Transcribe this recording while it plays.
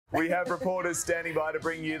We have reporters standing by to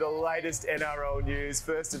bring you the latest NRL news.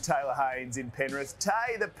 First to Taylor Haynes in Penrith.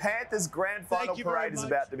 Tay, the Panthers grand final parade is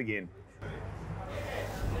about to begin.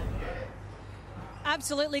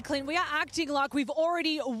 Absolutely, Clint. We are acting like we've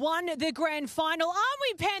already won the grand final, aren't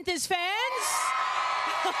we, Panthers fans?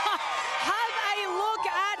 Have a look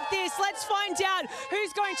at this. Let's find out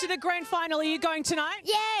who's going to the grand final. Are you going tonight?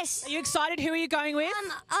 Yes. Are you excited? Who are you going with?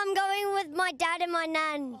 I'm going with my dad and my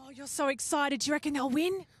nan. Oh, you're so excited. Do you reckon they'll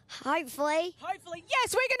win? Hopefully. Hopefully.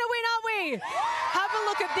 Yes, we're going to win, aren't we? Have a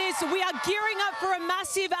look at this. We are gearing up for a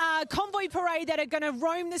massive convoy parade that are going to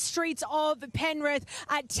roam the streets of Penrith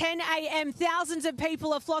at 10 a.m. Thousands of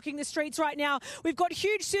people are flocking the streets right now. We've got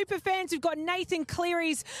huge super fans. We've got Nathan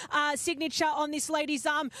Cleary's signature on this lady's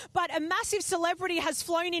arm. But a massive celebrity has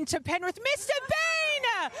flown into Penrith. Mr. Bean!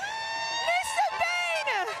 Mr.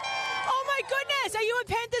 Bean! Oh, my goodness. Are you a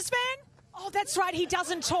Panthers fan? Oh, that's right. He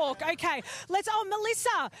doesn't talk. Okay. Oh,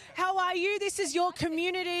 Melissa, how are you? This is your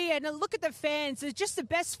community. And look at the fans. They're just the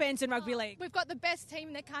best fans in rugby league. We've got the best team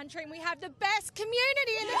in the country and we have the best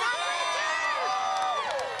community in the country.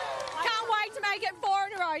 Can't wait to make it 4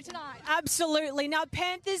 in a row tonight. Absolutely. Now,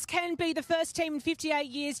 Panthers can be the first team in 58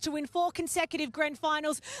 years to win 4 consecutive grand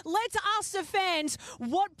finals. Let's ask the fans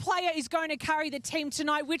what player is going to carry the team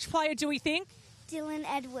tonight. Which player do we think? Dylan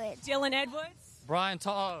Edwards. Dylan Edwards? Brian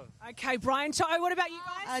To'o. Okay, Brian To'o. What about you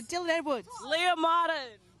guys? Dylan Edwards. Liam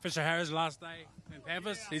Martin. Fisher Harris last day in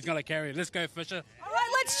Panthers. He's going to carry it. Let's go, Fisher. All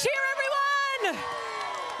right, let's cheer everyone.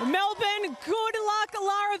 Melbourne, good luck,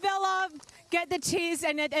 Lara Vella. Get the tears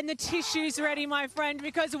and the tissues ready, my friend,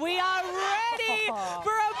 because we are ready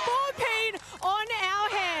for a 4-peat on our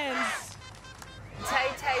hands.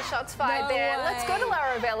 Tay, shots fired there. Let's go to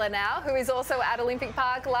Lara Vella now, who is also at Olympic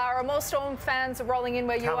Park. Lara, more Storm fans rolling in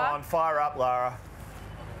where you are. Come on, fire up, Lara.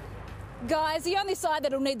 Guys, the only side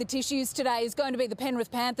that'll need the tissues today is going to be the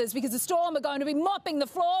Penrith Panthers because the Storm are going to be mopping the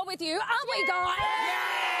floor with you, aren't we, guys?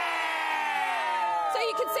 So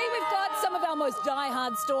you can see we've got some of our most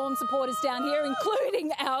die-hard Storm supporters down here,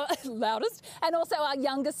 including our loudest and also our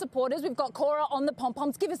youngest supporters. We've got Cora on the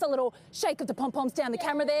pom-poms. Give us a little shake of the pom-poms down the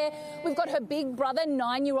camera there. We've got her big brother,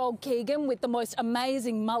 9-year-old Keegan, with the most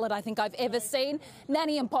amazing mullet I think I've ever seen.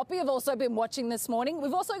 Nanny and Poppy have also been watching this morning.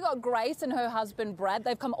 We've also got Grace and her husband, Brad.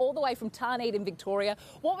 They've come all the way from Tarneit in Victoria.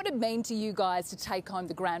 What would it mean to you guys to take home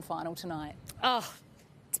the grand final tonight? Oh,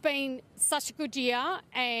 it's been such a good year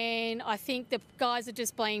and I think the guys are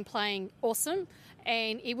just playing awesome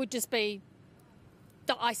and it would just be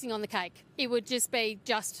the icing on the cake. It would just be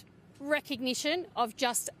just recognition of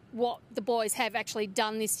just what the boys have actually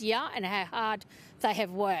done this year and how hard they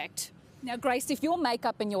have worked. Now, Grace, if your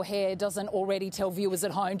makeup and your hair doesn't already tell viewers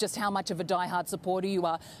at home just how much of a die-hard supporter you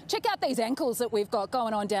are, check out these ankles that we've got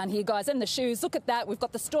going on down here, guys, and the shoes. Look at that. We've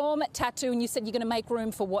got the Storm tattoo, and you said you're going to make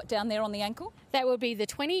room for what down there on the ankle? That would be the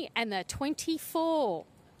 20 and the 24.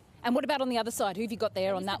 And what about on the other side? Who have you got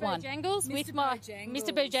there on that one? Mr.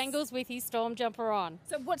 Bojangles with his Storm jumper on.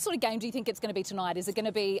 So what sort of game do you think it's going to be tonight? Is it going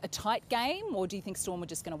to be a tight game or do you think Storm are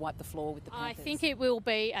just going to wipe the floor with the Panthers? I think it will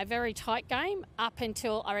be a very tight game up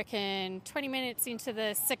until, I reckon, 20 minutes into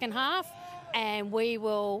the second half and we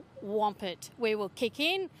will whomp it. We will kick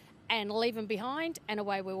in and leave them behind and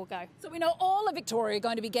away we will go. So we know all of Victoria are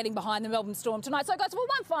going to be getting behind the Melbourne Storm tonight. So guys, for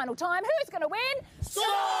one final time, who's going to win? Storm!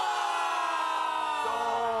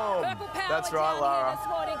 Purple power That's right, down Lara. here this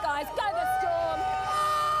morning, guys. Go the Storm!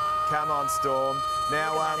 Come on, Storm.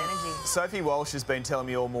 Now, Sophie Walsh has been telling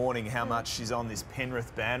me all morning how much she's on this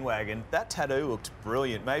Penrith bandwagon. That tattoo looked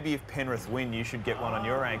brilliant. Maybe if Penrith win, you should get one on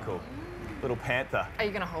your ankle. Little panther. Are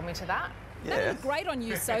you going to hold me to that? Yeah. That'd look great on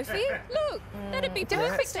you, Sophie. Look, that'd be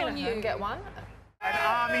perfect on you. Get one. And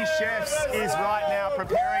Army Chefs is right now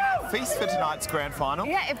preparing a feast for tonight's grand final.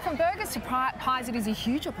 Yeah, from burgers to pies, it is a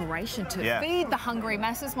huge operation to feed the hungry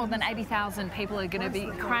masses. More than 80,000 people are going to be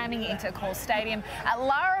cramming into Core Stadium.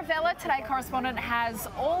 Lara Vella, Today correspondent, has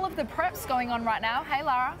all of the preps going on right now. Hey,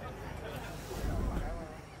 Lara.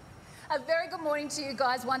 A very good morning to you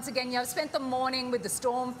guys. Once again, I've spent the morning with the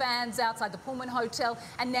Storm fans outside the Pullman Hotel,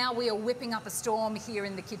 and now we are whipping up a storm here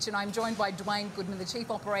in the kitchen. I'm joined by Dwayne Goodman, the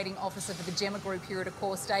Chief Operating Officer for the Gemma Group here at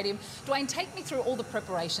Accor Stadium. Dwayne, take me through all the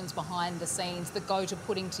preparations behind the scenes that go to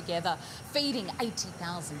putting together, feeding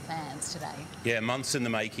 80,000 fans today. Yeah, months in the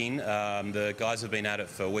making. The guys have been at it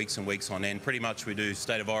for weeks and weeks on end. Pretty much we do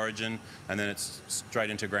State of Origin, and then it's straight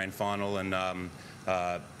into Grand Final, and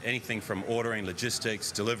anything from ordering,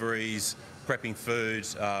 logistics, deliveries, prepping food.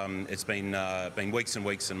 It's been weeks and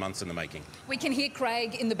weeks and months in the making. We can hear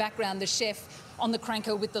Craig in the background, the chef, on the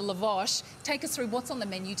cranker with the lavash. Take us through what's on the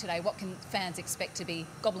menu today. What can fans expect to be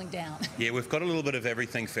gobbling down? Yeah, we've got a little bit of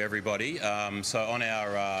everything for everybody. So on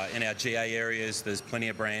our in our GA areas, there's plenty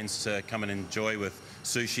of brands to come and enjoy with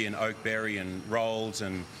sushi and oakberry and rolls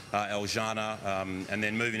and El Jana. And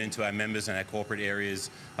then moving into our members and our corporate areas,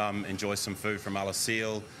 enjoy some food from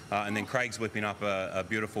Alasil. And then Craig's whipping up a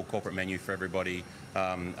beautiful corporate menu for everybody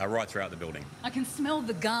right throughout the building. I can smell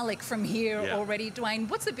the garlic from here already. Dwayne,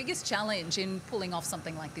 what's the biggest challenge in pulling off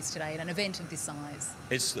something like this today at an event of this size?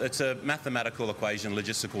 It's a mathematical equation,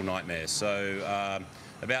 logistical nightmare. So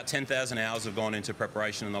about 10,000 hours have gone into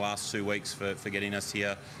preparation in the last 2 weeks for getting us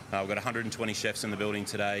here. We've got 120 chefs in the building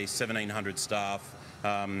today, 1,700 staff.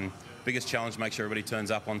 Biggest challenge, make sure everybody turns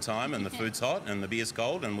up on time and the food's hot and the beer's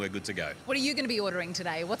cold and we're good to go. What are you going to be ordering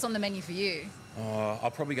today? What's on the menu for you? I'll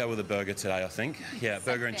probably go with a burger today, I think. Yeah,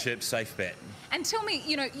 burger and chips, safe bet. And tell me,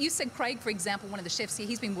 you know, you said Craig, for example, one of the chefs here,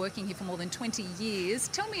 he's been working here for more than 20 years.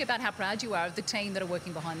 Tell me about how proud you are of the team that are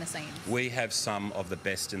working behind the scenes. We have some of the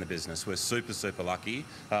best in the business. We're super, super lucky.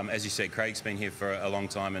 As you said, Craig's been here for a long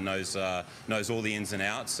time and knows all the ins and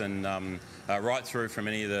outs, and right through from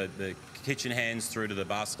any of the kitchen hands through to the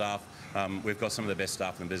bar staff. We've got some of the best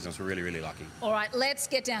staff in the business. We're really, really lucky. All right, let's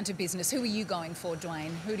get down to business. Who are you going for,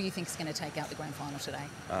 Dwayne? Who do you think is going to take out the grand final today?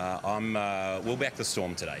 We'll back the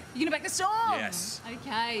Storm today. You're going to back the Storm? Yes.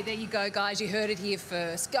 Okay, there you go, guys. You heard it here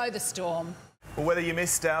first. Go the Storm. Well, whether you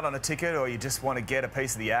missed out on a ticket or you just want to get a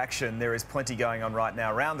piece of the action, there is plenty going on right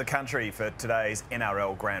now around the country for today's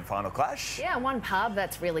NRL Grand Final clash. Yeah, one pub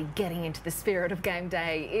that's really getting into the spirit of game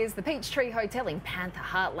day is the Peachtree Hotel in Panther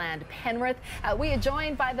Heartland, Penrith. We are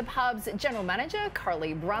joined by the pub's general manager,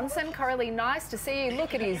 Coralie Brunson. Coralie, nice to see you.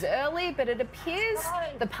 Look, it is early, but it appears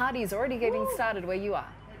the party is already getting started where you are.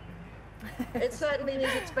 It certainly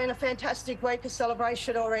is. It's been a fantastic week of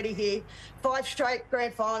celebration already here. 5 straight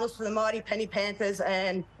grand finals for the mighty Penny Panthers,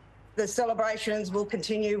 and the celebrations will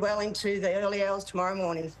continue well into the early hours tomorrow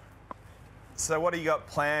morning. So what do you got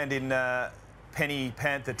planned in Penny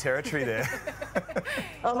Panther territory there?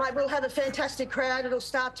 Oh, mate, we'll have a fantastic crowd. It'll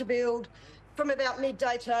start to build from about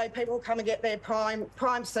midday today. People will come and get their prime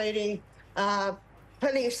seating,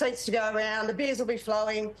 plenty of seats to go around. The beers will be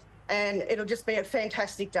flowing, and it'll just be a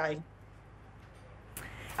fantastic day.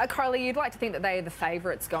 Coralie, you'd like to think that they are the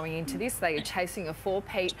favourites going into this. They are chasing a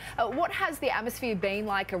four-peat. What has the atmosphere been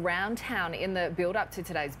like around town in the build-up to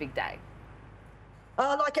today's big day?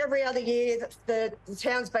 Like every other year, the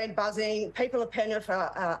town's been buzzing. People of Penrith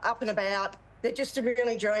are up and about. They're just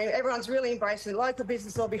really enjoying it. Everyone's really embracing it. Local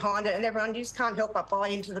business all behind it, and everyone just can't help but buy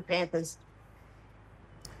into the Panthers.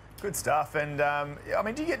 Good stuff. And, I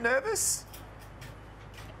mean, do you get nervous?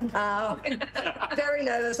 Very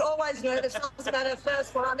nervous, always nervous. Doesn't matter,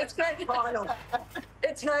 first one, it's grand final.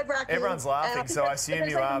 It's nerve-wracking. Everyone's laughing, so I assume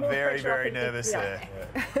you are very, very nervous there.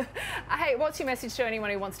 Yeah. Hey, what's your message to anyone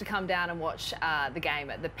who wants to come down and watch the game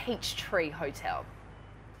at the Peachtree Hotel?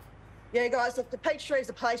 Yeah, guys, look, the Peachtree is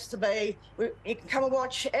the place to be. You can come and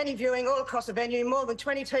watch any viewing all across the venue. More than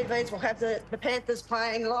 20 TVs will have the Panthers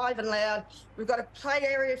playing live and loud. We've got a play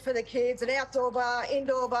area for the kids, an outdoor bar,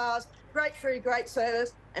 indoor bars, great food, great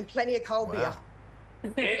service, and plenty of cold beer.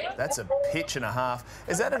 That's a pitch and a half.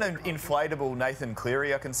 Is that an inflatable Nathan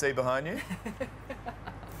Cleary I can see behind you?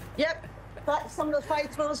 Yep. But some of the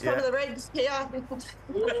faithfuls, some of the Reds here.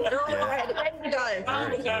 They're all ready to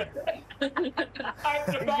go.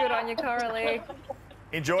 Good on you, Coralie.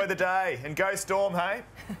 Enjoy the day and go Storm, hey?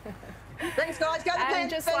 Thanks, guys. Go the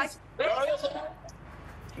Panthers.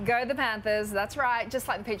 Go the Panthers, that's right. Just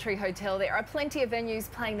like the Peachtree Hotel, there are plenty of venues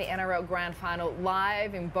playing the NRL Grand Final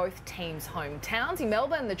live in both teams' hometowns. In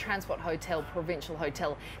Melbourne, the Transport Hotel, Provincial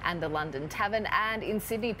Hotel and the London Tavern. And in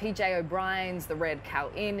Sydney, PJ O'Brien's, the Red Cow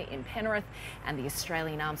Inn in Penrith and the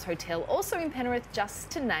Australian Arms Hotel, also in Penrith, just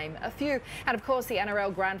to name a few. And of course, the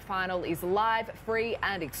NRL Grand Final is live, free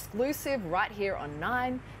and exclusive right here on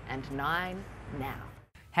 9 and 9 Now.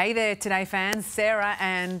 Hey there, Today fans. Sarah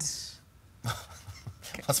and...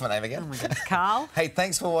 What's my name again? Oh my goodness, Carl. Hey,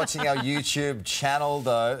 thanks for watching our YouTube channel,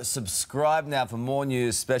 though. Subscribe now for more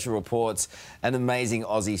news, special reports and amazing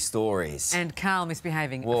Aussie stories. And Carl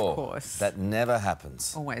misbehaving, Whoa, of course. That never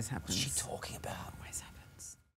happens. Always happens. What's she talking about?